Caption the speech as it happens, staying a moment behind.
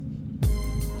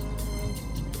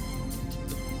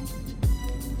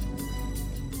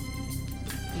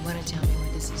want to tell me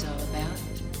what this is all about?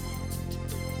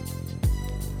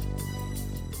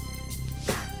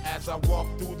 As I walk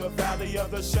through the valley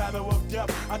of the shadow of death,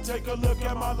 I take a look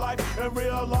at my life and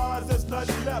realize there's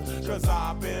nothing left. Cause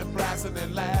I've been blasting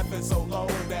and laughing so long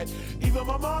that even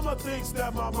my mama thinks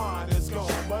that my mind is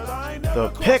gone. But I ain't never The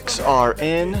picks are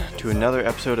in to another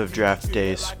episode of Draft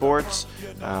Day Sports.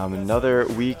 Another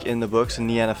week in the books in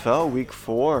the NFL, week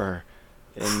 4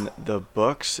 in the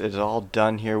books. It's all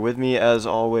done here. With me, as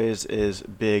always, is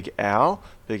Big Al.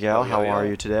 Big Al, how are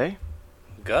you today?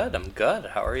 Good, I'm good.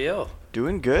 How are you?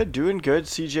 Doing good.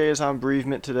 CJ is on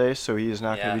bereavement today, so he is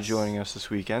not going to be joining us this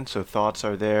weekend. So thoughts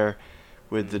are there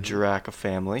with the Jiraka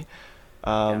family.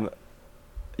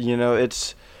 You know,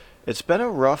 it's been a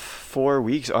rough 4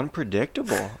 weeks,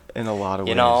 unpredictable in a lot of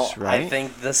ways, right? I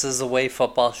think this is the way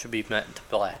football should be meant to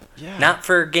play. Yeah. Not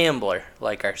for a gambler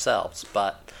like ourselves,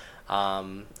 but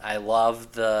I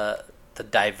love the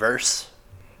diverse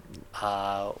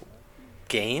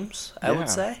games, I would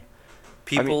say.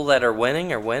 People that are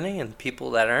winning, and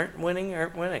people that aren't winning.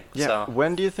 Yeah. So.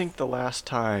 When do you think the last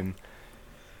time,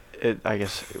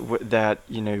 that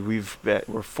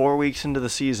we're 4 weeks into the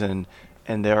season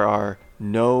and there are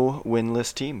no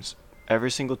winless teams?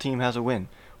 Every single team has a win,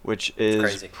 which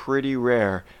is pretty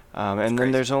rare. And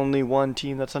then there's only one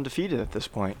team that's undefeated at this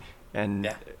point, and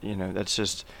that's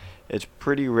just. It's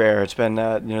pretty rare. It's been,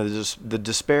 the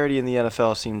disparity in the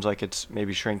NFL seems like it's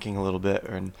maybe shrinking a little bit,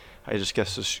 and I just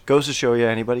guess this goes to show you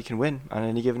anybody can win on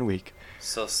any given week.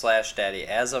 So, Slash Daddy,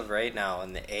 as of right now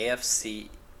in the AFC,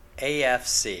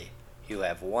 you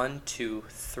have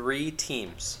 3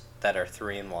 teams that are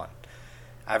 3-1.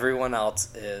 Everyone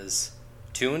else is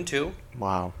 2-2.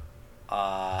 Wow.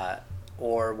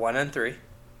 Or 1-3,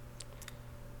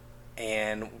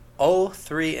 and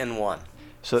 3-1.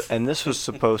 So, and this was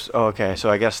supposed. Oh, okay.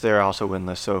 So I guess they're also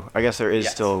winless. So I guess there is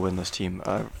still a winless team.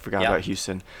 I forgot about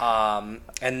Houston. And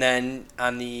then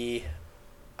on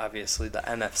obviously the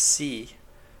NFC,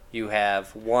 you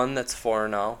have one that's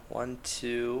 4-0, 1,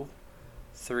 2,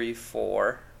 3,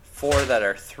 4, 4 that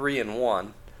are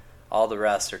 3-1. All the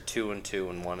rest are 2-2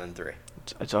 and 1-3.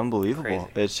 It's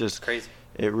unbelievable. Crazy. It's just crazy.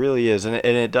 It really is, and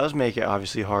it does make it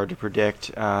obviously hard to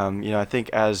predict. I think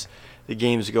as the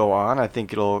games go on, I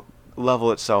think it'll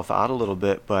level itself out a little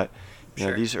bit, but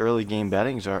these early game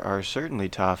bettings are certainly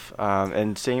tough,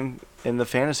 and same in the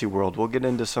fantasy world. We'll get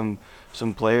into some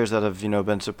players that have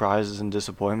been surprises and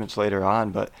disappointments later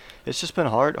on, but it's just been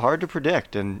hard to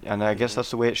predict, and I guess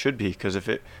that's the way it should be, because if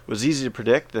it was easy to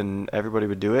predict, then everybody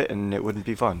would do it and it wouldn't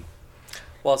be fun.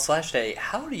 Well, Slash Day,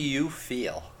 how do you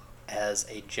feel as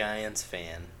a Giants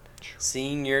fan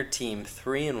seeing your team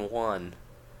 3-1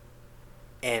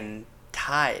 and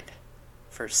tied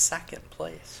for second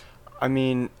place? I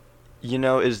mean,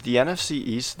 is the NFC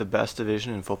East the best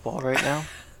division in football right now?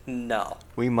 No.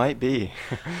 We might be.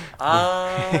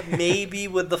 Maybe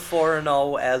with the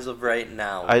 4-0 as of right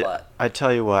now. I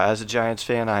tell you what, as a Giants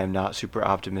fan, I am not super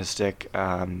optimistic.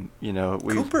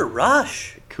 Cooper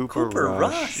Rush.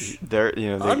 They're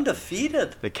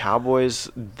undefeated. The Cowboys,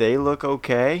 they look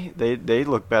okay. They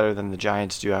look better than the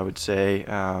Giants do, I would say.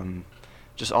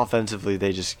 Just offensively,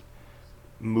 they just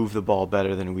move the ball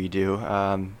better than we do.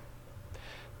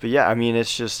 But yeah, I mean,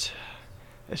 it's just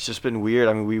been weird.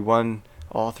 I mean, we won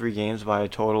all 3 games by a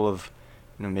total of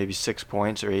maybe 6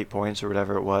 points or 8 points or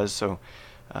whatever it was. So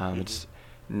it's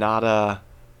not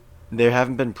they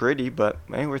haven't been pretty, but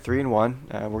hey, we're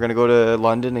 3-1. We're gonna go to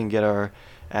London and get our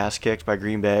ass kicked by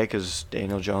Green Bay because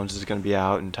Daniel Jones is gonna be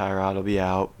out and Tyrod will be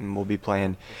out, and we'll be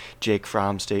playing Jake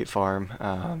Fromm State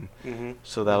Farm.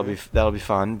 So that'll be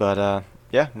fun. But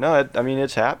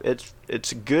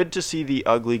it's good to see the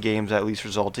ugly games at least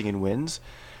resulting in wins,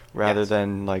 rather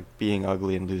than like being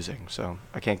ugly and losing. So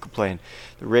I can't complain.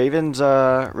 The Ravens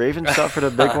suffered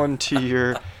a big one to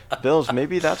your Bills.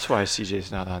 Maybe that's why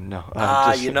CJ's not on. No.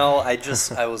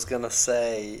 I was gonna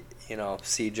say,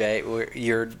 CJ,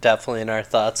 you're definitely in our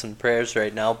thoughts and prayers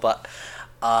right now. But,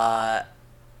 I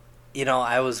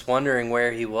was wondering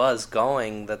where he was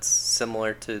going. That's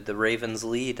similar to the Ravens'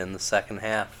 lead in the second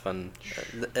half, and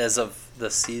as of the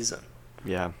season.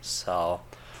 Yeah. So.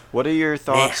 What are your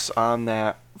thoughts on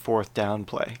that 4th down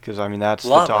play? Because that's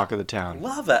the talk of the town.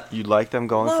 Love it. You'd like them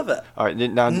going? Love it. All right,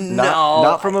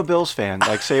 not from a Bills fan.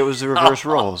 Like, say it was the reverse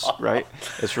roles, right?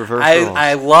 It's reverse roles.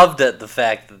 I loved it, the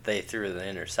fact that they threw the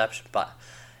interception, but,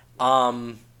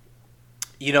 I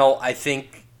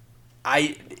think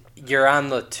you're on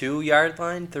the 2-yard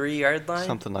line, 3-yard line,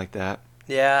 something like that.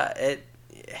 Yeah,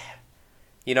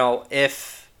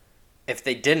 if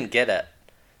they didn't get it,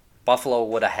 Buffalo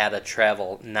would have had to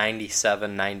travel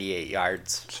 97, 98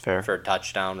 yards for a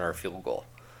touchdown or a field goal.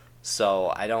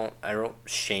 So I don't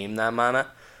shame them on it.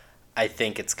 I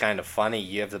think it's kind of funny.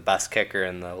 You have the best kicker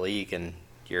in the league, and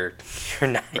you're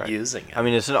not Right. using it. I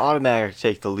mean, it's an automatic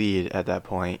take the lead at that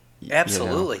point.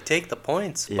 Absolutely, take the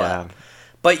points. Yeah.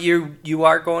 But you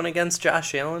are going against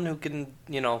Josh Allen, who can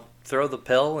throw the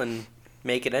pill and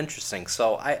make it interesting.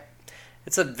 So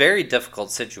it's a very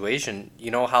difficult situation. You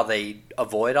know how they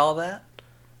avoid all that?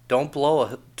 Don't blow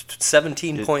a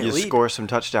 17-point You lead. score some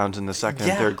touchdowns in the second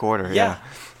and third quarter. Yeah,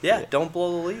 don't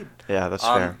blow the lead. Yeah, that's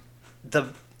fair.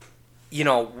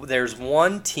 There's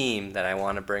one team that I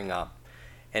want to bring up,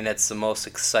 and it's the most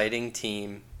exciting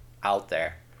team out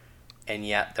there, and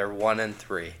yet they're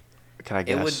 1-3. Can I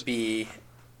guess? It would be,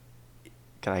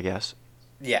 Can I guess?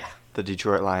 yeah, The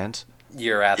Detroit Lions.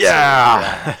 you're absolutely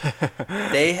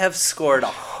correct. They have scored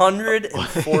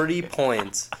 140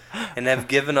 points and have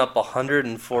given up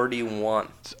 141.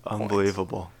 It's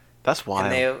unbelievable. That's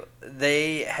wild. And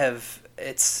they have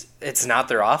it's not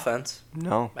their offense.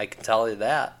 No, I can tell you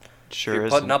that. sure You're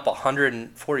isn't. putting up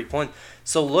 140 points.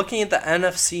 So looking at the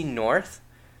NFC North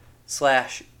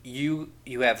 / you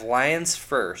have Lions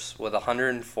first with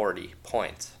 140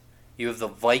 points. You have the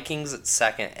Vikings at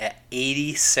second at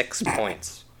 86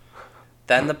 points.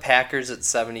 Then the Packers at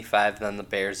 75, then the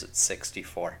Bears at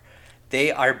 64.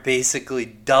 They are basically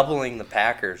doubling the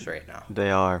Packers right now. They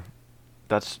are.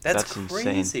 That's crazy.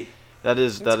 insane. That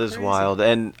is Crazy. wild.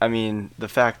 And I mean, the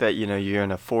fact that you're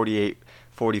in a 48-45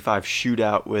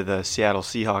 shootout with a Seattle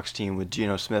Seahawks team with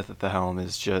Geno Smith at the helm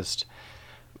is just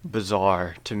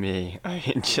bizarre to me. I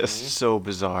mean, just so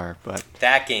bizarre. But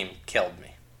That game killed me.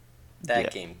 Yeah.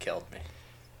 Game killed me.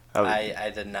 Oh,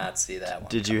 I did not see that one.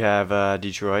 did you have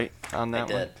Detroit on that I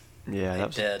did. one? Yeah, I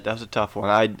did. That was a tough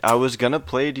one. I was gonna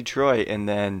play Detroit, and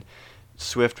then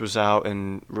Swift was out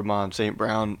and Ramon St.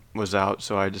 Brown was out,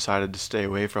 so I decided to stay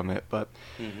away from it. But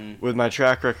with my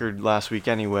track record last week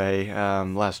anyway,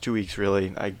 last 2 weeks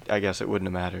really, I guess it wouldn't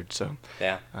have mattered. So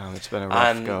Yeah. it's been a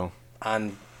rough go.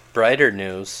 On brighter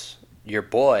news, your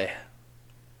boy,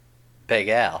 Big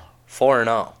Al,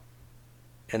 4-0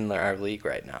 in our league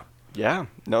right now. Yeah,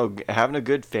 no, having a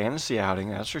good fantasy outing,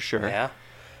 that's for sure. Yeah.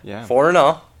 Yeah.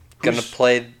 4-0. Going to Who's-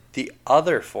 play the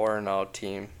other 4-0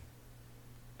 team.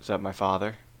 Is that my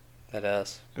father? That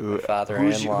is. Who- My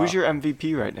father-in-law. Who's your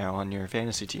MVP right now on your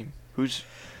fantasy team? Who's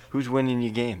winning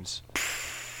your games?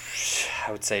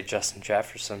 I would say Justin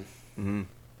Jefferson. Mm-hmm.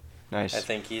 Nice. I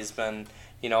think he's been,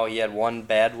 he had one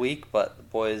bad week, but the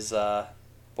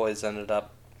boys ended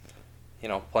up,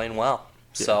 playing well.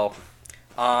 Yeah. So,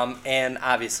 and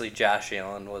obviously Josh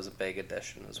Allen was a big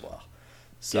addition as well.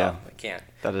 So Yeah. I can't.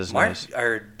 That is nice.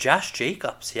 Or Josh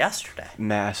Jacobs yesterday.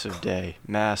 Massive day.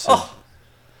 Massive.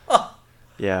 Oh,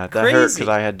 Yeah, that hurt crazy. because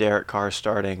I had Derek Carr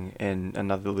starting in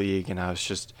another league, and I was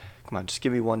just, come on, just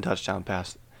give me one touchdown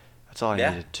pass. That's all I Yeah.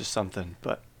 needed, just something.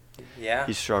 But yeah.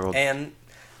 he struggled. And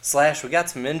we got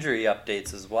some injury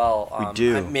updates as well. We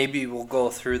do. Maybe we'll go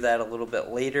through that a little bit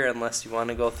later, unless you want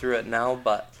to go through it now.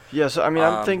 But Yeah, so I mean,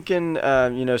 I'm thinking,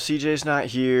 CJ's not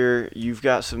here. You've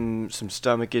got some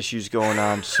stomach issues going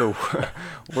on, so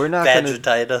we're not gonna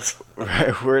vaginitis.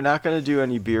 right, we're not gonna do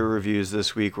any beer reviews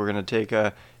this week. We're gonna take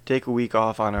a week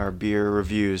off on our beer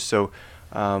reviews. So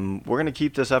we're gonna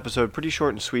keep this episode pretty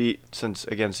short and sweet, since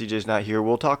again CJ's not here.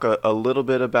 We'll talk a little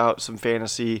bit about some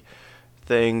fantasy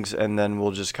things, and then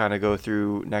we'll just kind of go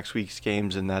through next week's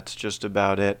games, and that's just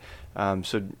about it.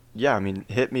 So yeah, I mean,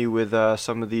 hit me with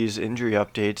some of these injury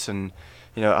updates, and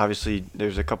obviously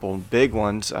there's a couple big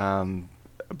ones,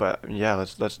 but yeah,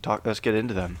 let's get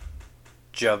into them.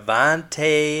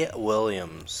 Javonte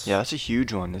Williams. Yeah, that's a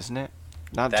huge one, isn't it?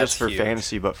 Not That's just for huge.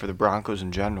 fantasy, but for the Broncos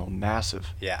in general,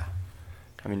 massive. Yeah.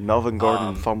 I mean, Melvin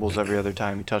Gordon fumbles every other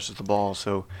time he touches the ball,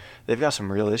 so they've got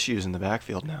some real issues in the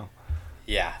backfield now.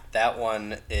 Yeah, that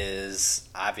one is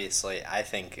obviously, I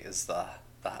think, is the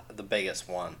biggest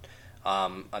one.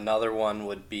 Another one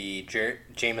would be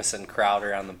Jamison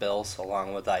Crowder on the Bills,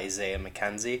 along with Isaiah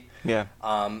McKenzie. Yeah.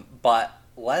 But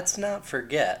let's not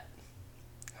forget,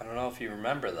 I don't know if you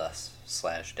remember this,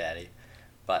 /Daddy,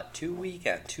 but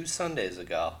 2 Sundays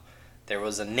ago, there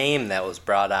was a name that was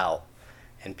brought out,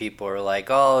 and people were like,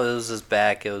 oh, it was his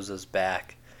back.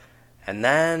 And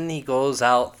then he goes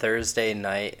out Thursday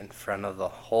night in front of the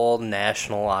whole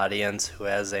national audience who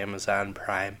has Amazon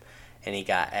Prime, and he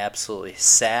got absolutely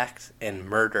sacked and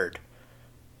murdered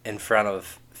in front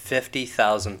of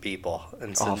 50,000 people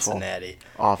in Cincinnati.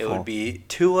 Awful. It would be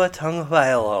Tua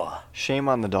Tagovailoa. Shame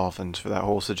on the Dolphins for that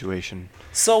whole situation.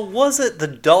 So was it the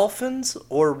Dolphins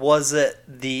or was it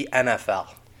the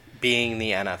NFL? Being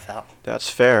the NFL. That's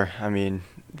fair. I mean,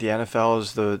 the NFL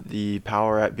is the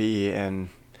power at be, and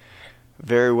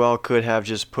very well could have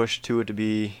just pushed Tua to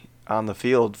be on the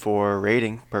field for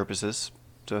rating purposes.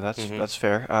 So that's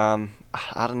fair. I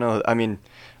don't know. I mean,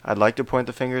 I'd like to point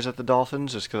the fingers at the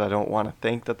Dolphins just because I don't want to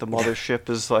think that the mothership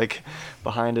is like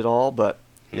behind it all. But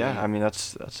yeah, I mean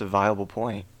that's a viable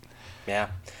point.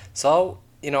 Yeah. So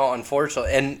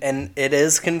unfortunately, and it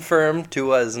is confirmed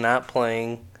Tua is not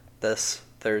playing this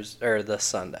Thursday or this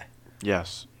Sunday.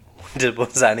 Yes.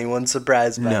 Was anyone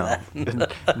surprised by that?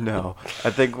 No.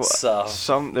 I think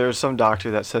there's some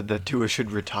doctor that said that Tua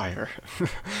should retire.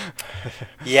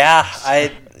 Yeah,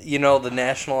 the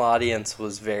national audience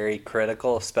was very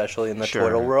critical, especially in the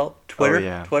Twitter world.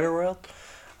 Twitter world.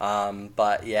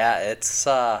 But yeah, it's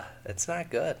not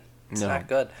good. It's not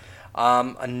good.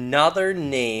 Another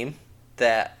name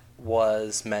that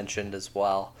was mentioned as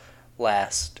well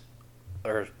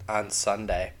on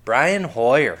Sunday, Brian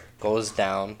Hoyer goes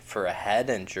down for a head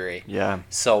injury. Yeah.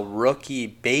 So rookie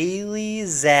Bailey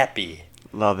Zappi.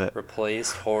 Love it.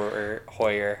 Replaced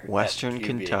Hoyer. Western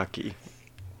Kentucky.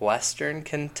 Western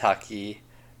Kentucky.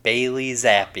 Bailey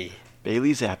Zappi.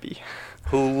 Bailey Zappi.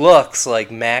 Who looks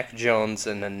like Mac Jones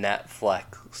in a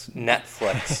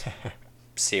Netflix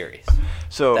series.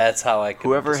 So that's how I could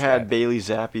whoever describe had Bailey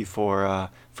Zappi for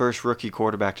first rookie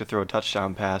quarterback to throw a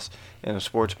touchdown pass in a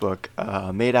sports book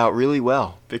made out really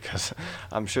well because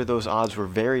I'm sure those odds were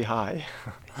very high.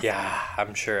 Yeah,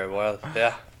 I'm sure it was.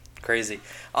 Yeah, crazy.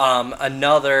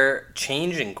 Another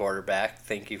changing quarterback.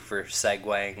 Thank you for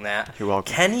segueing that. You're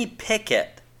welcome. Kenny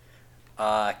Pickett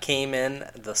came in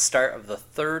the start of the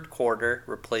third quarter,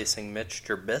 replacing Mitch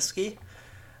Trubisky.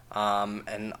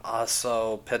 And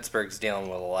also Pittsburgh's dealing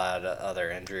with a lot of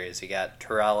other injuries. You got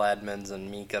Terrell Edmonds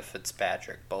and Micah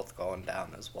Fitzpatrick both going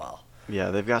down as well.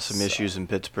 Yeah, they've got some issues in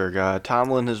Pittsburgh.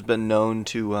 Tomlin has been known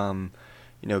to,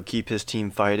 keep his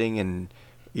team fighting, and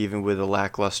even with a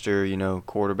lackluster,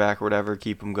 quarterback or whatever,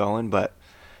 keep them going. But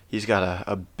he's got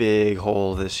a big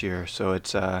hole this year, so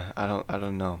it's I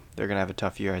don't know. They're gonna have a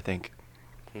tough year, I think.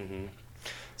 Mm-hmm.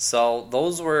 So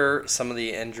those were some of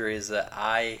the injuries that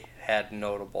I had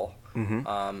notable. Mm-hmm.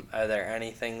 Are there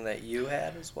anything that you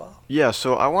had as well? Yeah,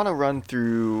 so I want to run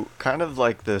through kind of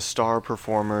like the star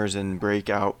performers and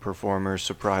breakout performers,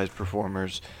 surprise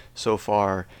performers so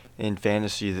far in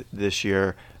fantasy this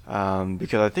year.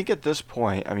 Because I think at this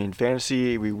point, I mean,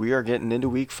 fantasy, we are getting into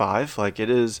week 5. Like, it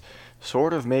is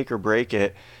sort of make or break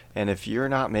it. And if you're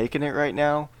not making it right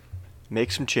now,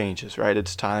 make some changes, right?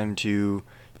 It's time to,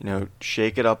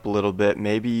 shake it up a little bit.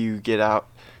 Maybe you get out,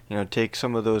 take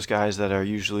some of those guys that are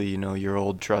usually, your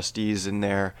old trustees in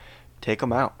there, take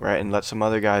them out, right? And let some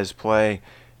other guys play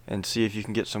and see if you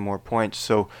can get some more points.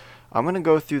 So I'm going to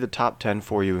go through the top 10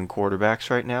 for you in quarterbacks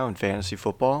right now in fantasy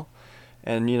football.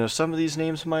 And, some of these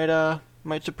names might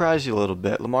surprise you a little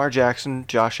bit. Lamar Jackson,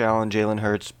 Josh Allen, Jalen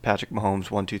Hurts, Patrick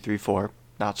Mahomes, 1, 2, 3, 4.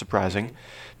 Not surprising.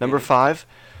 Number 5,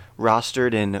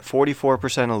 rostered in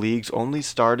 44% of leagues, only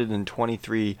started in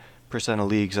 23% of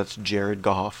leagues. That's Jared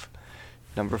Goff.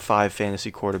 Number 5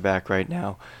 fantasy quarterback right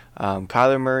now.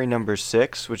 Kyler Murray, number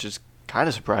 6, which is kind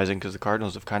of surprising because the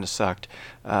Cardinals have kind of sucked.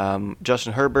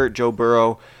 Justin Herbert, Joe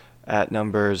Burrow at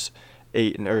numbers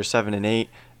 7 and 8.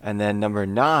 And then number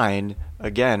 9,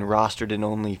 again, rostered in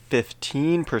only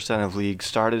 15% of leagues,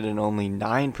 started in only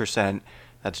 9%.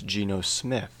 That's Geno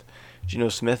Smith. Geno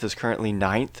Smith is currently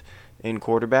 9th in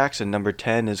quarterbacks, and number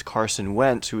 10 is Carson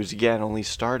Wentz, who is, again, only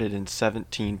started in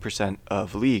 17%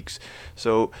 of leagues.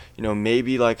 So,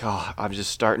 maybe I'm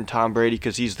just starting Tom Brady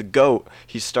because he's the GOAT.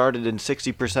 He started in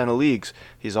 60% of leagues.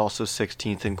 He's also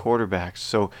 16th in quarterbacks.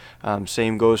 So,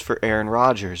 same goes for Aaron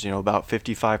Rodgers. About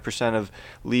 55% of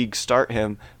leagues start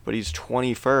him, but he's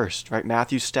 21st, right?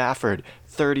 Matthew Stafford,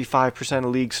 35% of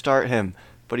leagues start him,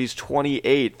 but he's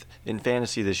 28th in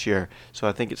fantasy this year. So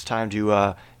I think it's time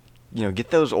to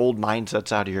get those old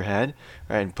mindsets out of your head,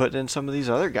 right, and put in some of these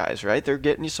other guys, right? They're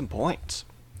getting you some points.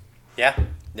 Yeah,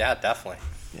 definitely.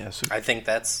 Yeah, so I think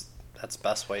that's the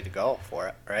best way to go for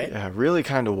it, right? Yeah, really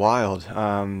kind of wild.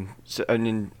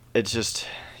 It's just,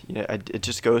 it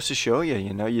just goes to show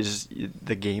you,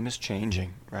 the game is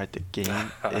changing, right? The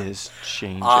game is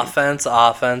changing. Offense,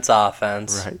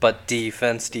 right. But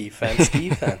defense.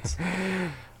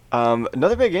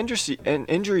 Another big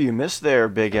injury you missed there,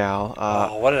 Big Al.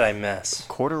 What did I miss?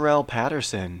 Cordarrelle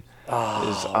Patterson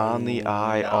is on the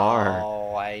IR.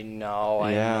 I know.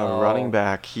 Yeah, running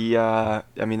back. He, that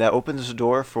opens the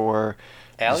door for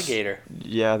Alligator.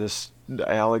 This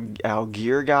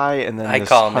Algier guy, and then I this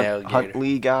call him Alligator.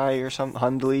 Huntley guy or something.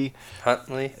 Huntley.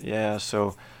 Yeah.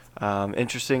 So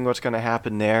interesting what's going to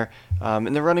happen there.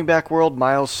 In the running back world,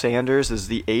 Miles Sanders is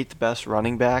the 8th best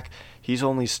running back. He's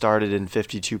only started in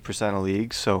 52% of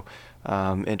leagues, so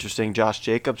interesting. Josh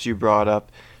Jacobs, you brought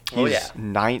up. He's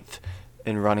 9th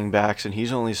in running backs, and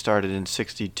he's only started in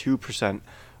 62%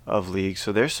 of leagues.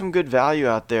 So there's some good value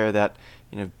out there that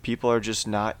people are just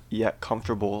not yet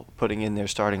comfortable putting in their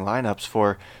starting lineups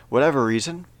for whatever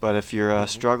reason. But if you're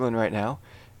struggling right now,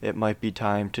 it might be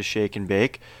time to shake and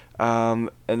bake.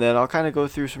 And then I'll kind of go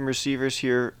through some receivers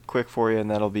here quick for you, and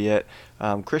that'll be it.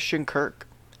 Christian Kirk,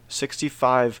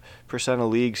 65% of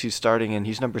leagues he's starting in.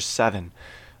 He's number 7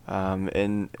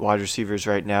 in wide receivers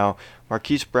right now.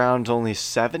 Marquise Brown's only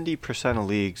 70% of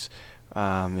leagues,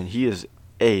 and he is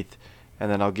 8th. And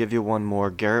then I'll give you one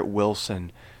more, Garrett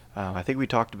Wilson. I think we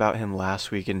talked about him last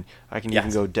week, and I can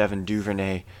even go Devin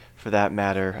Duvernay for that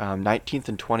matter. 19th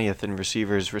and 20th in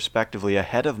receivers, respectively,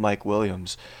 ahead of Mike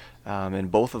Williams. And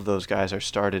both of those guys are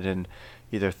started in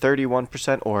either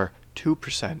 31% or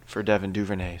 2% for Devin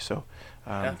Duvernay. So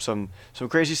some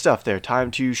crazy stuff there. Time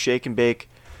to shake and bake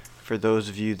for those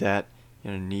of you that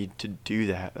need to do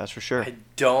that. That's for sure. I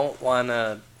don't want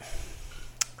to...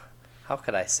 How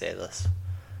could I say this?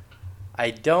 I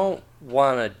don't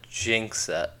want to jinx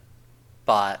it,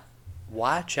 but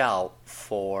watch out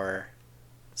for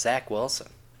Zach Wilson.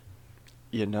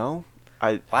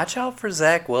 Watch out for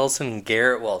Zach Wilson and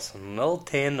Garrett Wilson. A little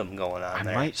tandem going on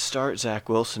there. I might start Zach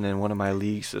Wilson in one of my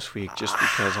leagues this week just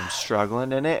because I'm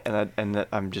struggling in it, and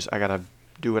I gotta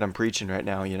do what I'm preaching right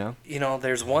now.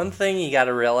 There's one thing you got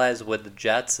to realize with the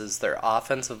Jets is their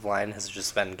offensive line has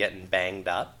just been getting banged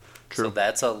up. True. So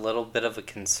that's a little bit of a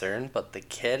concern, but the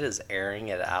kid is airing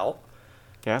it out.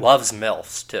 Yeah. Loves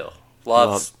MILFs, too.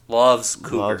 Loves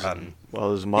cougar hunting.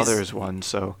 Well, his mother is one,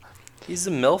 so... He's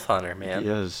a MILF hunter, man. He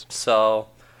is. So,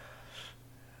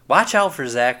 watch out for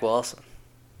Zach Wilson.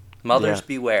 Mothers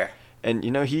beware. And,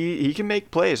 he can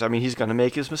make plays. I mean, he's going to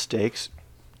make his mistakes,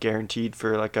 guaranteed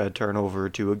for like a turnover or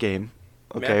two a game.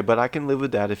 Okay, but I can live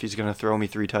with that if he's going to throw me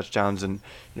 3 touchdowns and,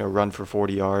 run for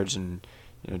 40 yards and...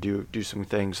 do some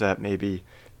things that maybe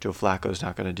Joe Flacco's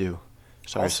not going to do.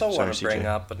 I also want to bring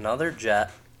up another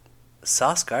Jet.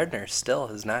 Sauce Gardner still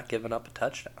has not given up a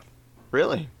touchdown.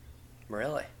 Really?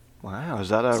 Really. Wow, is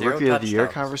that a 0 Rookie of the Year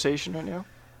touchdowns. conversation right now?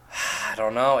 I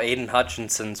don't know. Aiden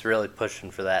Hutchinson's really pushing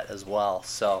for that as well.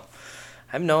 So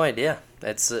I have no idea.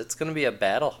 It's going to be a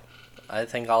battle, I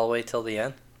think, all the way till the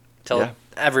end. Till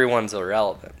everyone's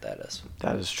irrelevant, that is.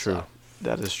 That is true. So,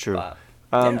 that is true.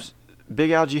 But,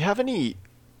 Big Al, do you have any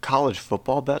college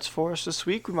football bets for us this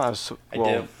week? We might as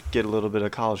well get a little bit of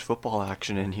college football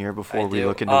action in here before we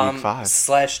look into week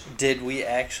 5. Did we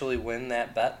actually win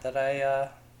that bet that I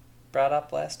brought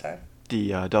up last time?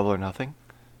 The double or nothing?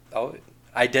 Oh,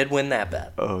 I did win that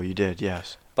bet. Oh, you did,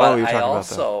 yes. But I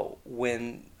also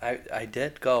I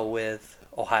did go with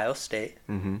Ohio State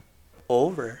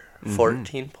over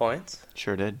 14 points.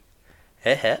 Sure did.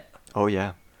 It hit. Oh,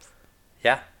 yeah.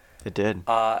 Yeah. It did.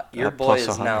 Your boy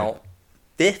is now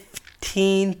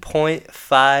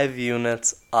 15.5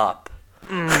 units up.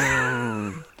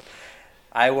 I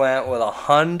went with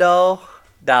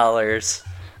 $100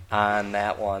 on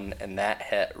that one, and that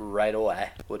hit right away,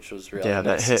 which was really nice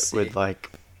that hit to with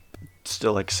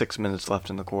still 6 minutes left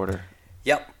in the quarter.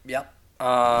 Yep.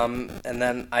 And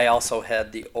then I also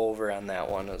had the over on that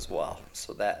one as well,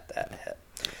 so that hit.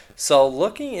 So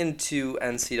looking into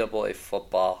NCAA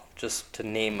football, just to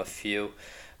name a few,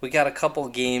 we got a couple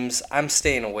games. I'm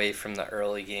staying away from the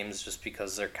early games just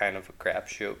because they're kind of a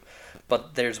crapshoot.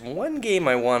 But there's one game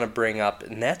I want to bring up,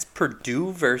 and that's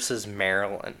Purdue versus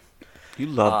Maryland. You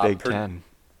love Big Ten.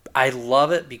 I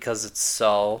love it because it's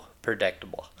so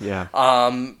predictable. Yeah.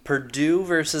 Purdue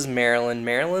versus Maryland.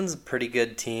 Maryland's a pretty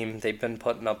good team. They've been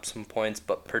putting up some points,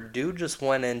 but Purdue just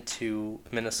went into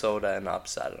Minnesota and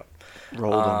upset them.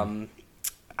 Rolled them.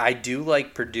 I do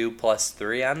like Purdue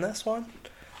 +3 on this one.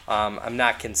 I'm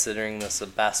not considering this a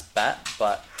best bet,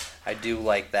 but I do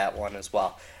like that one as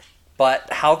well.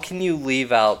 But how can you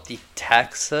leave out the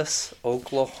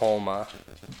Texas-Oklahoma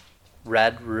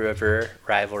Red River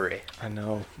rivalry? I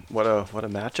know. What a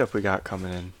matchup we got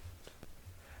coming in.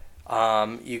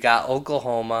 You got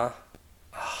Oklahoma.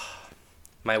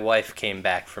 My wife came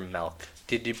back from milk.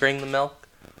 Did you bring the milk?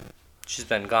 She's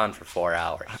been gone for 4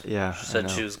 hours. Yeah, She said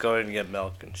she was going to get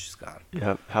milk, and she's gone.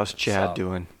 Yep. How's Chad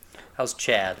doing? How's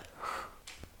Chad?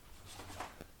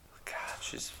 God,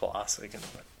 she's flossing in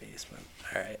the basement.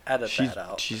 All right, edit that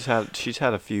out. She's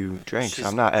had a few drinks.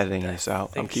 I'm not editing this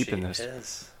out. I'm keeping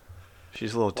this.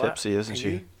 She's a little tipsy, isn't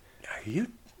she? Are you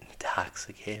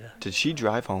intoxicated? Did she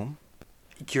drive home?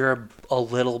 You're a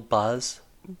little buzz.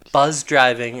 Buzz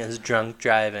driving is drunk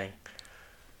driving.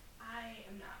 I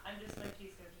am not. I'm just my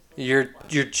cheeks are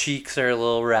just. Your cheeks are a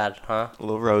little red, huh? A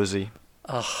little rosy.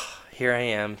 Ugh, here I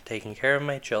am taking care of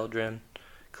my children,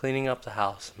 cleaning up the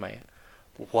house. My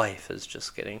wife is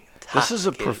just getting This is a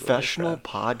intoxicated with her professional friend.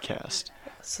 podcast.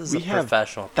 This is We a have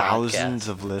professional thousands podcast.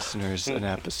 of listeners an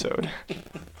episode.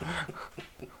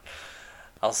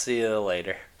 I'll see you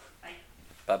later.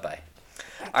 Bye-bye.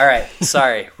 All right,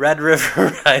 sorry. Red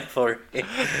River Rivalry.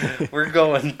 We're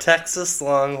going Texas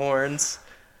Longhorns.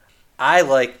 I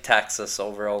like Texas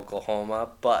over Oklahoma,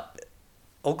 but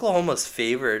Oklahoma's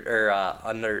favored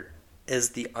is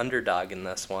the underdog in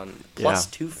this one. Plus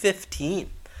 215.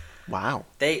 Wow.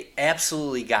 They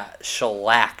absolutely got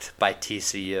shellacked by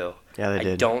TCU. Yeah, they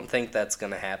did. I don't think that's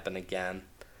going to happen again.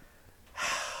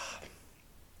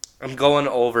 I'm going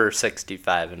over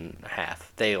 65.5.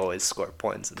 They always score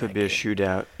points in Could that be a game.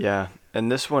 shootout, yeah.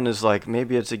 And this one is like,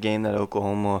 maybe it's a game that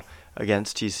Oklahoma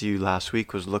against TCU last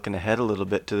week was looking ahead a little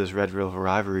bit to this Red River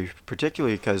rivalry,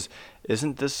 particularly because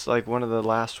isn't this like one of the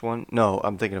last one? No,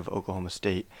 I'm thinking of Oklahoma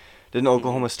State. Didn't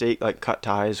Oklahoma State like cut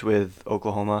ties with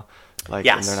Oklahoma? Like,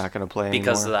 Yes, and they're not going to play anymore?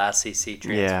 because of the SEC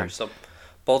transfer. Yeah. So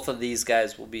both of these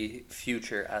guys will be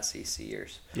future SEC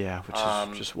years. Yeah, which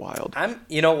is just wild.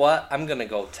 You know what? I'm gonna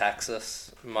go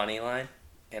Texas money line,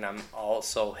 and I'm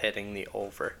also hitting the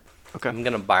over. Okay. I'm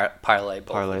gonna parlay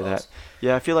both Parlay of those. that.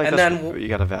 Yeah, I feel like And that's then what you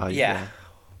got to value. Yeah.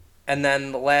 And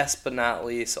then last but not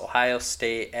least, Ohio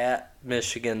State at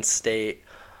Michigan State.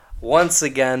 Once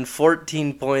again,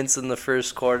 14 points in the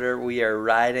first quarter. We are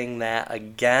riding that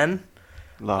again.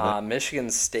 Love it. Michigan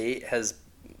State has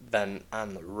been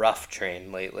on the rough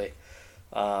train lately.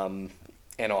 And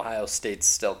Ohio State's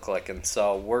still clicking.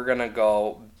 So we're going to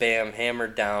go, bam, hammer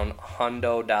down,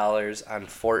 $100 on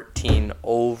 14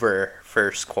 over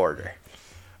first quarter.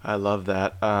 I love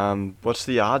that. What's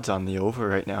the odds on the over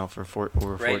right now for over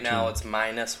 14? Right now it's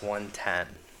minus 110.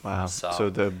 Wow. So- So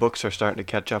the books are starting to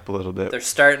catch up a little bit. They're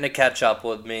starting to catch up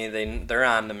with me. They're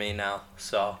on to me now.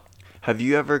 So Have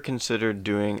you ever considered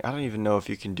doing? I don't even know if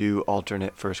you can do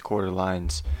alternate first quarter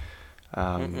lines.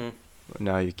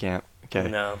 No, you can't. Okay.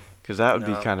 no. Because that would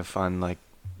No. be kind of fun, like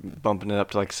bumping it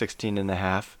up to like 16 and a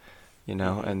half,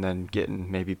 and then getting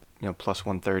maybe plus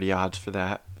 130 odds for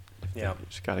that. Yeah.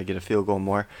 Just got to get a field goal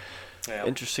more. Yeah.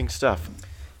 Interesting stuff.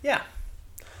 Yeah.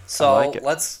 So like it.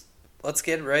 let's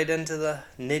get right into the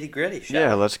nitty gritty.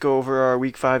 Yeah, let's go over our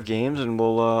week 5 games and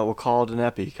we'll call it an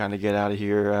epi. Kind of get out of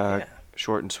here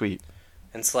short and sweet.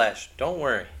 And Slash, don't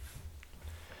worry.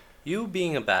 You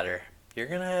being a bettor, you're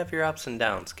gonna have your ups and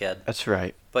downs, kid. That's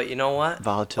right. But you know what?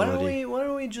 Volatility. Why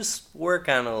don't we just work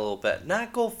on it a little bit?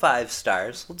 Not go 5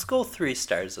 stars. Let's go 3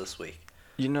 stars this week.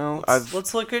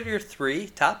 Let's look at your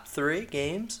top 3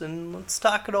 games and let's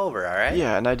talk it over. All right?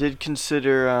 Yeah, and I did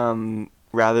consider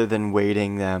rather than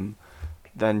weighting them,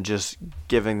 than just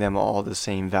giving them all the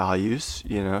same values.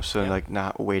 So like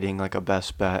not weighting like a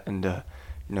best bet and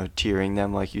tiering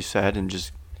them like you said, and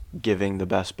just giving the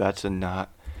best bets and not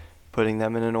putting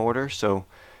them in an order. So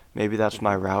maybe that's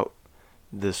my route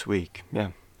this week.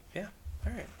 Yeah. Yeah.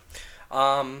 All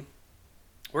right.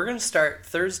 We're gonna start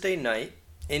Thursday night.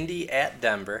 Indy at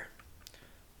Denver.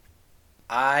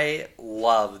 I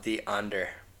love the under.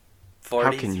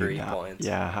 43 How can you not? points.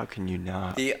 Yeah, how can you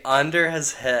not? The under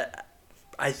has hit.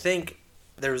 I think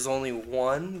there was only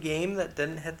one game that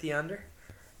didn't hit the under,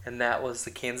 and that was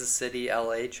the Kansas City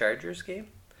LA Chargers game.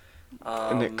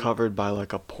 And it covered by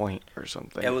like a point or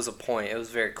something. It was a point. It was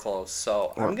very close.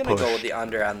 So Or I'm going to go push. with the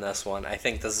under on this one. I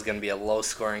think this is going to be a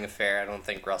low-scoring affair. I don't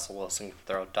think Russell Wilson can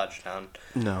throw a touchdown.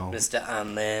 No. Mr.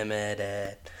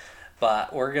 Unlimited.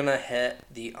 But we're going to hit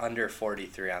the under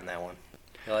 43 on that one.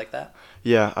 You like that?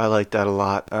 Yeah, I like that a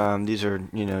lot. These are,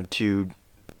 two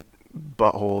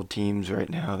butthole teams right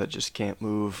now that just can't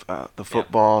move the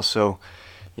football. So,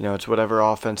 it's whatever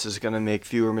offense is going to make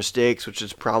fewer mistakes, which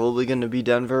is probably going to be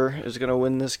Denver is going to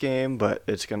win this game, but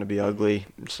it's going to be ugly.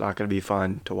 It's not going to be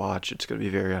fun to watch. It's going to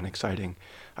be very unexciting.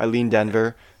 I lean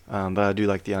Denver, but I do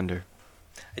like the under.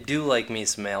 I do like me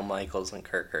some Al Michaels and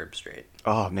Kirk Herbstreit.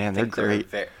 Oh, man, they're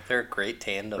great. They're a great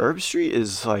tandem. Herbstreit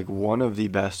is like one of the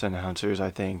best announcers,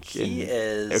 I think, He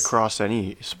is. across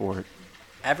any sport.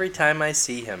 Every time I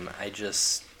see him,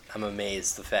 I'm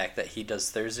amazed the fact that he does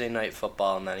Thursday night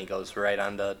football and then he goes right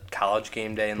on to college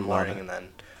game day in the Love morning it. and then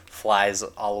flies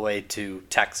all the way to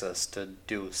Texas to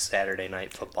do Saturday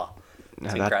night football.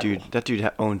 It's Now, incredible. that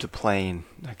dude owns a plane.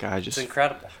 That guy just It's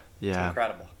incredible. Yeah. It's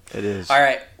incredible. It is. All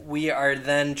right, we are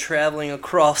then traveling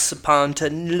across the pond to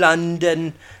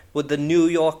London with the New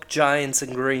York Giants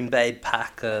and Green Bay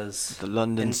Packers. The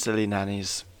London in Silly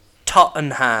Nannies.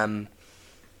 Tottenham.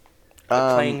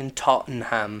 They're playing in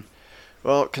Tottenham.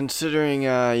 Well, considering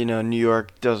New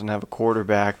York doesn't have a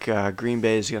quarterback, Green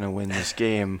Bay is going to win this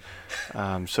game.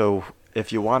 So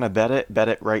if you want to bet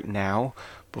it right now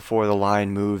before the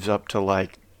line moves up to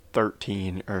like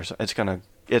 13 or so. It's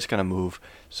gonna move.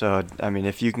 So I mean,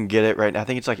 if you can get it right now, I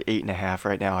think it's like 8.5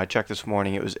 right now. I checked this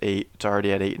morning; it was 8. It's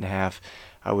already at 8.5.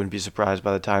 I wouldn't be surprised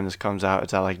by the time this comes out,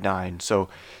 it's at like 9. So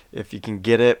if you can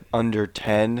get it under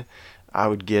 10, I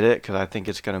would get it because I think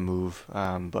it's gonna move.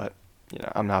 But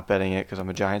I'm not betting it because I'm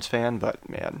a Giants fan. But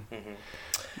man,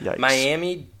 yikes.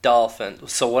 Miami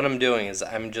Dolphins. So what I'm doing is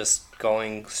I'm just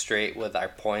going straight with our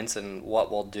points, and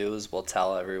what we'll do is we'll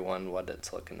tell everyone what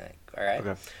it's looking like. All right.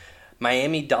 Okay.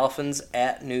 Miami Dolphins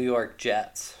at New York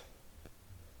Jets.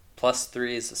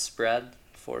 +3 is the spread.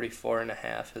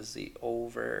 44.5 is the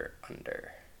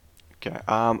over/under. Okay.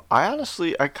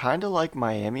 I kind of like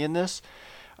Miami in this.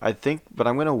 I think, but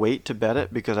I'm gonna wait to bet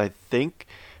it because I think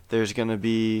there's gonna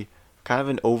be kind of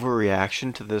an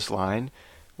overreaction to this line,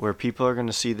 where people are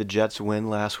gonna see the Jets win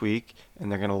last week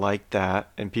and they're gonna like that,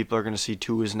 and people are gonna see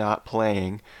Tua is not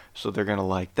playing, so they're gonna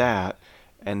like that,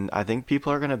 and I think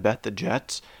people are gonna bet the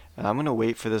Jets, and I'm gonna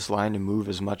wait for this line to move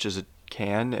as much as it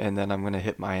can, and then I'm gonna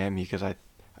hit Miami because I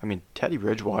mean, Teddy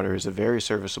Bridgewater is a very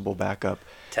serviceable backup.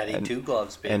 Teddy Two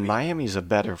Gloves, baby. And Miami's a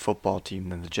better football team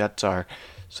than the Jets are.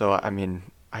 So, I mean,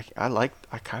 I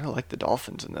kind of like the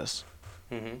Dolphins in this.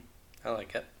 I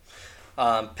like it.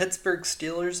 Pittsburgh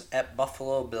Steelers at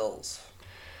Buffalo Bills.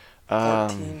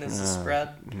 14 is the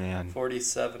spread. Man.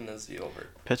 47 is the over.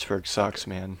 Pittsburgh sucks,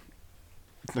 man.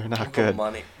 They're not We'll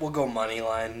good. We'll go money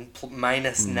line.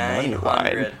 Minus Money 900.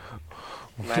 line?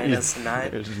 Minus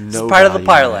 9. There's It's no part of the value in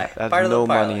parlay. that. That's Part of no the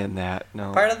parlay. money in that.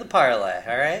 No. Part of the parlay,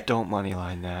 all right? Don't money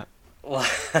line that. All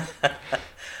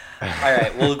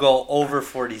right, we'll go over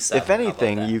 47. If How about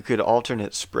anything, that? you could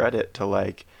alternate spread it to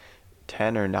like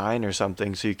 10 or 9 or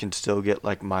something, so you can still get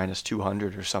like minus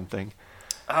 200 or something.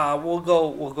 We'll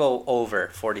go over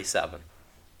 47.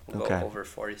 We'll Okay. go over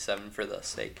 47 for the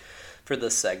sake for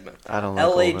this segment. I don't like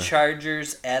LA over.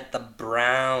 Chargers at the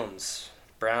Browns.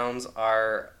 Browns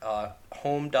are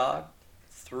home dog.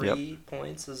 3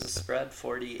 points is the spread.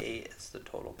 48 is the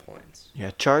total points.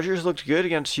 Yeah, Chargers looked good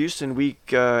against Houston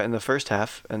week in the first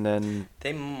half, and then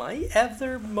They might have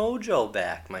their mojo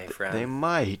back, my friend. they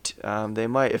might. They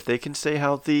might if they can stay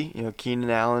healthy. Keenan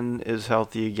Allen is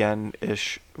healthy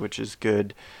again-ish, which is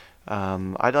good.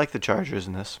 I'd like the Chargers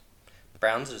in this.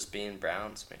 Browns just being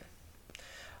Browns, man.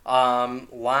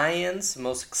 Lions, the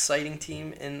most exciting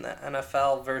team in the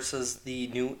NFL, versus the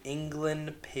New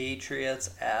England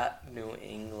Patriots at New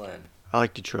England. I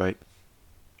like Detroit.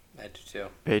 I do too.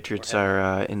 Patriots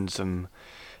are in some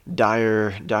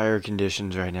dire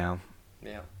conditions right now.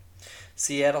 Yeah.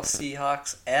 Seattle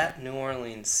Seahawks at New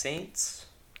Orleans Saints.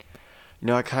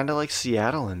 I kind of like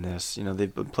Seattle in this.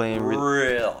 They've been playing.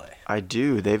 Really? I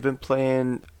do. They've been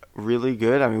playing really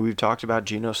good. I mean, we've talked about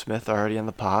Geno Smith already on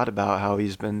the pod about how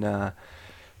he's been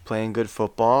playing good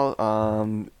football.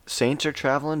 Saints are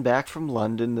traveling back from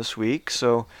London this week,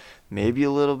 so maybe a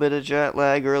little bit of jet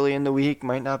lag early in the week.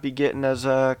 Might not be getting as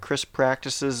crisp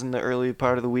practices in the early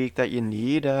part of the week that you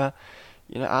need. I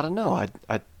don't know.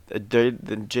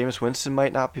 Jameis Winston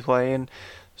might not be playing.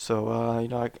 So, I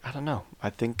don't know. I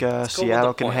think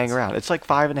Seattle can hang points. around. It's like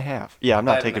 5.5. Yeah, I'm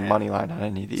not 5.5. taking money line on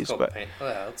any of these, but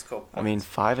Let's go. I mean,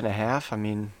 5.5. I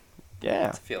mean, yeah.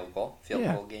 It's a field goal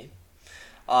game.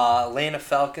 Atlanta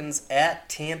Falcons at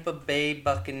Tampa Bay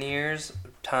Buccaneers.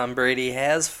 Tom Brady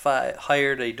has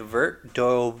hired a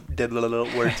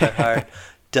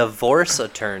divorce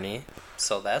attorney.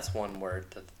 So that's one word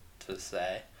to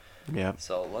say. Yeah.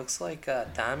 So it looks like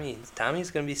Tommy's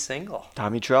going to be single.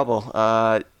 Tommy Trouble.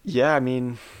 Yeah, I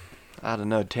mean, I don't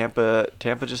know. Tampa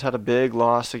just had a big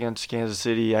loss against Kansas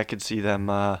City. I could see them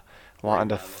wanting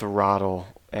to throttle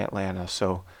Atlanta.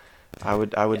 So I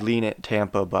would lean at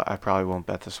Tampa, but I probably won't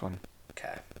bet this one.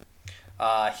 Okay.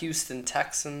 Houston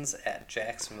Texans at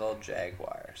Jacksonville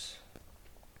Jaguars.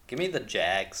 Give me the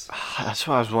Jags. That's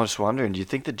what I was once wondering. Do you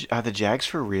think are the Jags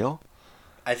for real?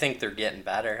 I think they're getting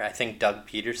better. I think Doug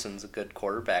Peterson's a good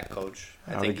quarterback coach.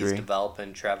 I would think he's agree.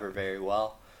 developing Trevor very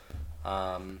well.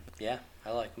 Yeah,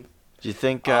 I like him. Do you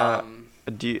think? What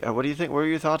do you think? What were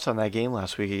your thoughts on that game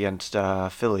last week against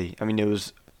Philly? I mean, it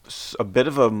was a bit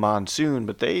of a monsoon,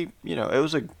 but it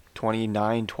was a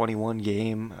 29-21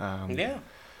 game. Yeah.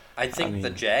 I think the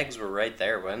Jags were right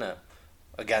there, wasn't it?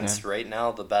 Against right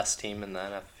now the best team in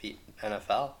the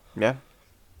NFL. Yeah.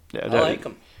 I like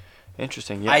them.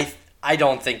 Interesting. Yeah. I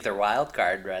don't think they're wild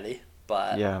card ready,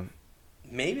 but yeah.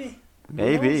 Maybe.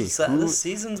 Maybe. This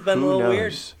season's been a little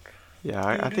weird. Yeah,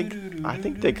 I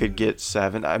think they could get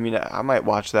 7. I mean, I might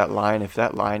watch that line. If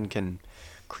that line can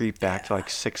creep back to like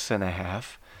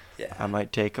 6.5, I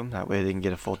might take them. That way they can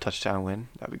get a full touchdown win.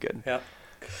 That'd be good.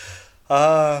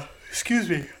 Yeah. Excuse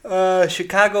me.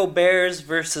 Chicago Bears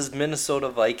versus Minnesota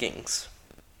Vikings.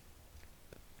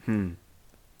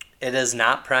 It is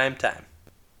not prime time.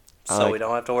 I So like- we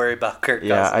don't have to worry about Kirk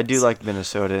Yeah, Cousins. I do like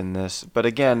Minnesota in this, but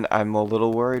again, I'm a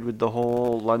little worried with the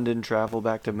whole London travel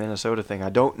back to Minnesota thing. I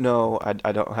don't know.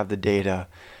 I don't have the data.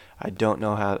 I don't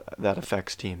know how that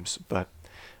affects teams, but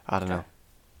I don't know.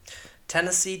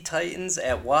 Tennessee Titans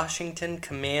at Washington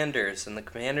Commanders, and the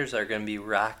Commanders are going to be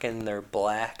rocking their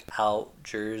blackout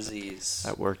jerseys.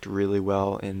 That worked really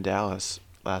well in Dallas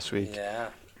last week Yeah.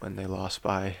 when they lost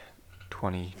by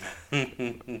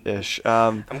 20-ish.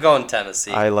 I'm going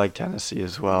Tennessee. I like Tennessee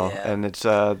as well, Yeah. and it's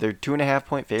they're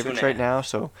 2.5-point favorites right 2.5. now,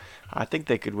 so I think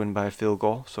they could win by a field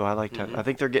goal. So I like Mhm. I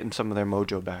think they're getting some of their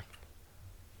mojo back.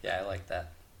 Yeah, I like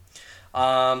that.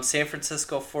 San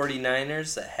Francisco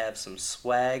 49ers that have some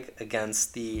swag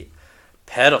against the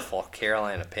pitiful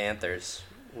Carolina Panthers.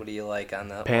 What do you like on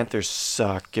that? Panthers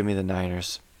suck. Give me the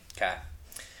Niners. Okay.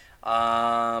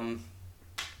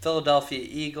 Philadelphia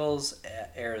Eagles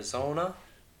at Arizona.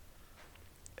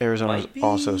 Arizona Might be-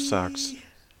 also sucks.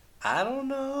 I don't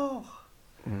know.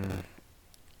 Mm.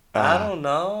 I Uh, don't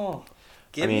know.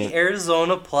 Give mean- me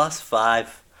Arizona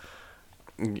 +5.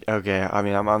 Okay, I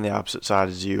mean I'm on the opposite side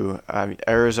as you. I mean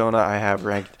Arizona I have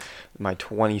ranked my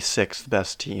 26th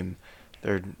best team.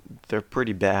 They're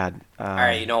pretty bad. All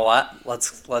right, you know what?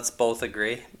 Let's both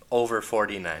agree over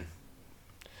 49.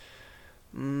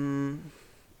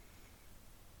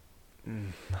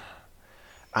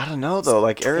 I don't know though.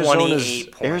 Like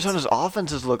 28 points. Arizona's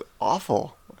offenses look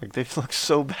awful. Like they look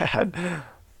so bad.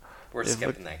 We're They've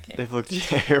skipping looked- that game. They've looked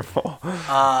terrible.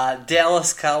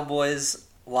 Dallas Cowboys,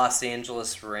 Los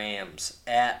Angeles Rams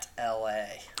at LA.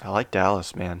 I like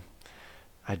Dallas, man.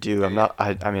 I do. I'm not.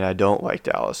 I mean, I don't like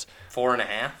Dallas,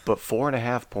 4.5. but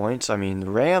 4.5 points. I mean, the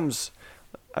Rams.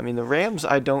 The Rams.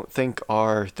 I don't think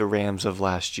are the Rams of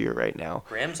last year right now.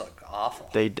 Rams look awful.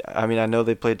 I mean, I know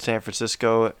they played San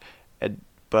Francisco,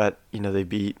 but they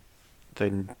beat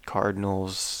the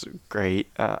Cardinals. Great.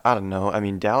 I don't know. I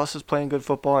mean, Dallas is playing good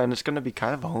football, and it's going to be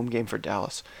kind of a home game for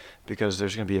Dallas because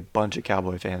there's going to be a bunch of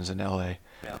Cowboy fans in LA.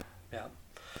 Yeah.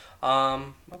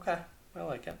 Okay. I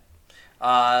like it.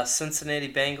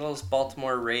 Cincinnati Bengals,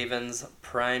 Baltimore Ravens,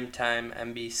 primetime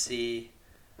NBC.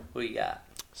 Who you got?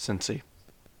 Cincy.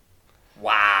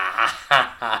 Wow.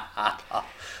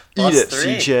 Eat it,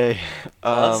 +3. CJ.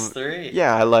 +3.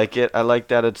 Yeah, I like it. I like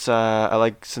that it's. I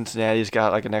like Cincinnati's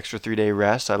got like an extra 3-day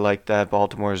rest. I like that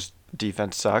Baltimore's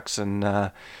defense sucks,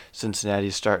 and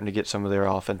Cincinnati's starting to get some of their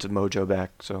offensive mojo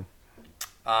back. So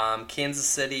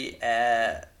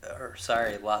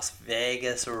Las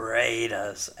Vegas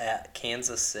Raiders at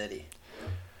Kansas City.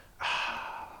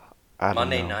 I don't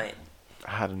Monday know. night.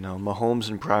 I don't know. Mahomes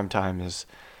in prime time is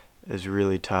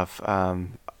really tough.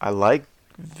 I like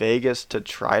Vegas to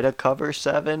try to cover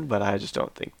 7, but I just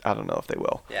don't think. I don't know if they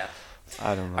will. Yeah.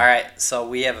 I don't know. All right, so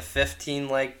we have a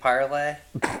 15-leg parlay,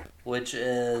 which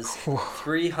is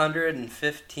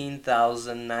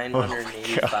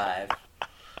 315,985.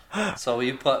 So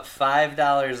you put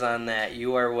 $5 on that,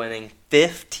 you are winning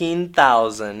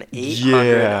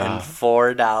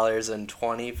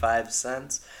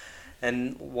 $15,804.25.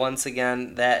 And once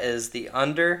again, that is the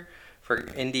under for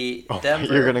Indy,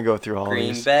 Denver. You're gonna go through all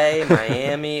Green these. Bay,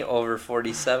 Miami, over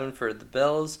 47 for the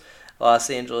Bills. Los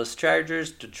Angeles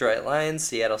Chargers, Detroit Lions,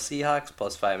 Seattle Seahawks,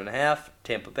 +5.5.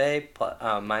 Tampa Bay,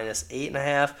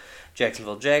 -8.5.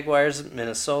 Jacksonville Jaguars,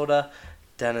 Minnesota,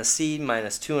 Tennessee,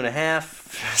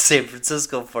 -2.5. San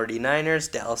Francisco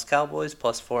 49ers, Dallas Cowboys,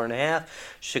 +4.5.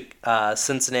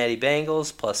 Cincinnati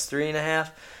Bengals,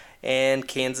 +3.5. And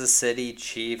Kansas City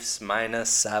Chiefs,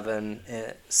 -7.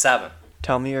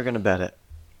 Tell me you're gonna bet it.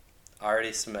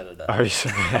 Already submitted it. Already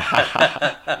submitted.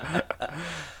 That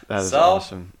is So,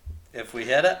 awesome. If we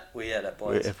hit it, we hit it,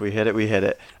 boys. If we hit it, we hit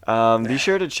it. Be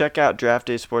sure to check out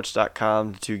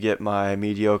draftdaysports.com to get my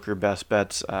mediocre best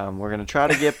bets. We're going to try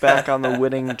to get back on the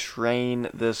winning train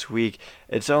this week.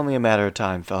 It's only a matter of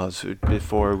time, fellas,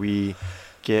 before we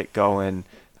get going.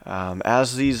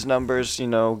 As these numbers,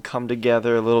 come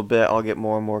together a little bit, I'll get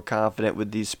more and more confident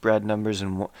with these spread numbers,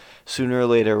 and sooner or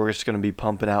later, we're just going to be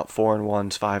pumping out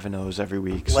 4-1s, 5-0s every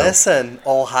week. So. Listen,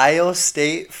 Ohio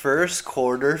State first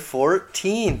quarter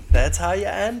 14. That's how you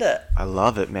end it. I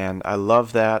love it, man. I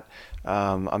love that.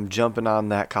 I'm jumping on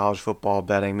that college football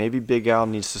betting. Maybe Big Al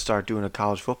needs to start doing a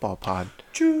college football pod.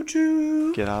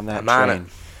 Choo-choo. Get on that I'm on train. it.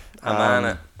 I'm on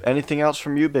it. Anything else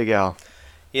from you, Big Al?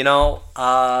 No,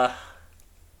 I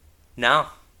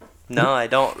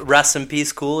don't. Rest in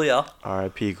peace, Coolio.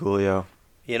 R.I.P. Coolio.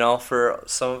 For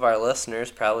some of our listeners,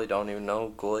 probably don't even know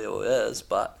who Coolio is,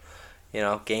 but,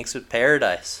 Gangs with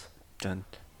Paradise. Done.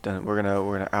 We're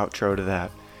gonna outro to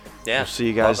that. Yeah. We'll see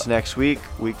you love guys it. next week.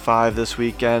 Week 5 this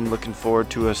weekend. Looking forward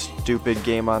to a stupid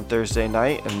game on Thursday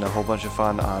night and a whole bunch of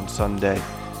fun on Sunday.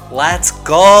 Let's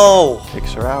go.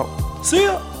 Picks are out. See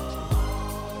ya.